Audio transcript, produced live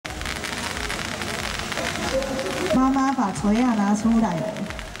他把锤啊拿出来了。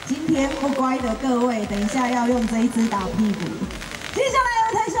今天不乖的各位，等一下要用这一支打屁股。接下来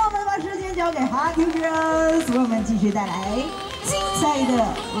舞台上，我们把时间交给 Hockey Girls， 为我们继续带来精彩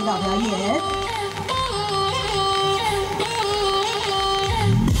的舞蹈表演。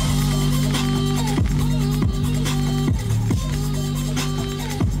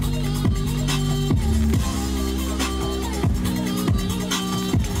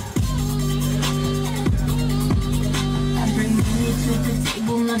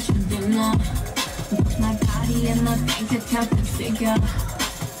 My body and my bank account can figure.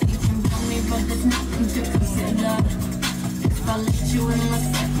 You can tell me, but there's nothing to consider. If I let you in my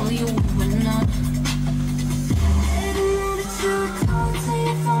circle, you a winner. Didn't know that you were cold till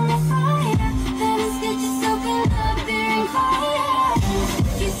you found my fire. Better get yourself in love, there ain't fire.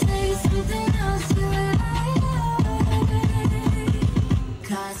 You say you're something else, you're a liar.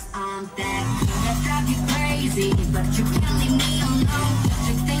 'Cause I'm that girl that drive you crazy, but you can't leave me alone.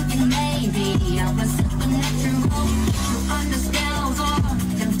 You're thinking maybe I was supernatural. You understand I was all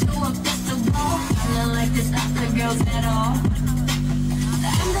can do a festival. I'm not like this other girls at all.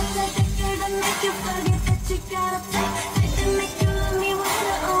 I'm the type of girl that make you forget that you gotta play. Type to make you love me when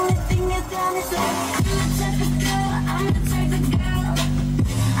the only thing you got is love. I'm the type of girl, I'm the type of girl.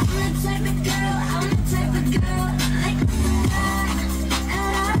 I'm the type of girl, I'm the type of girl.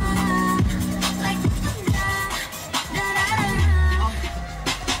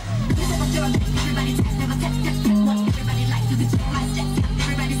 Like everybody test, never test, what everybody like. You can check my steps.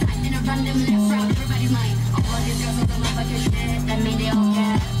 Everybody's like in a random left round, everybody's mine. All of these girls on the motherfucking shit, that mean they all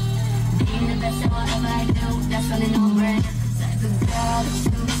care. Being the best at whatever I do, that's running no brand. Type of girl that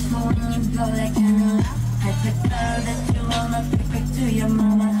you miss more when you go that kind of love. Type of girl that you wanna pick up to your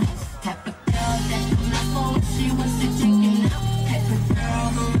mama. Type of girl that do not for what she wants to take it now. Type of girl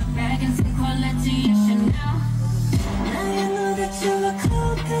who look back and say quality, you should know. Now you know that you look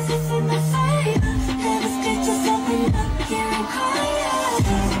cool 'cause you see my fire. Have a sketch yourself and up here and quiet.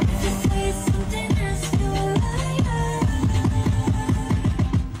 If you say something else, you a liar.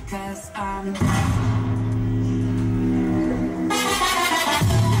 'Cause I'm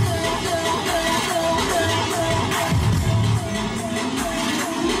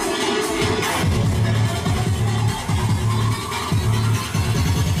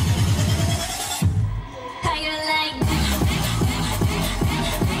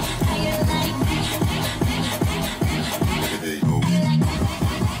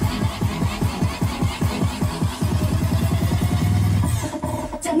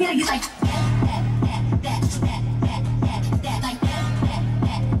you like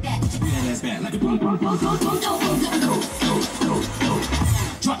yeah, that's bad. Like a boom, boom, boom, boom, boom, boom, boom,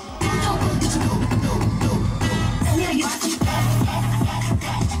 drop. Yeah, you like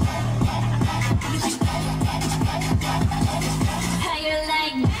how you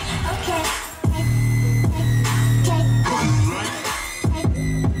like okay.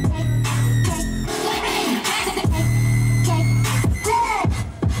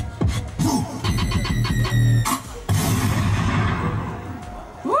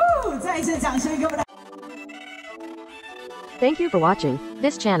 Thank you for watching.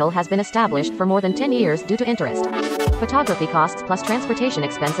 This channel has been established for more than 10 years due to interest. Photography costs plus transportation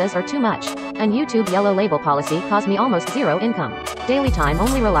expenses are too much. And YouTube yellow label policy caused me almost zero income. Daily time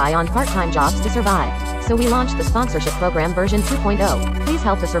only rely on part-time jobs to survive. So we launched the sponsorship program version 2.0. Please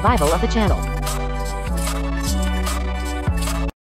help the survival of the channel.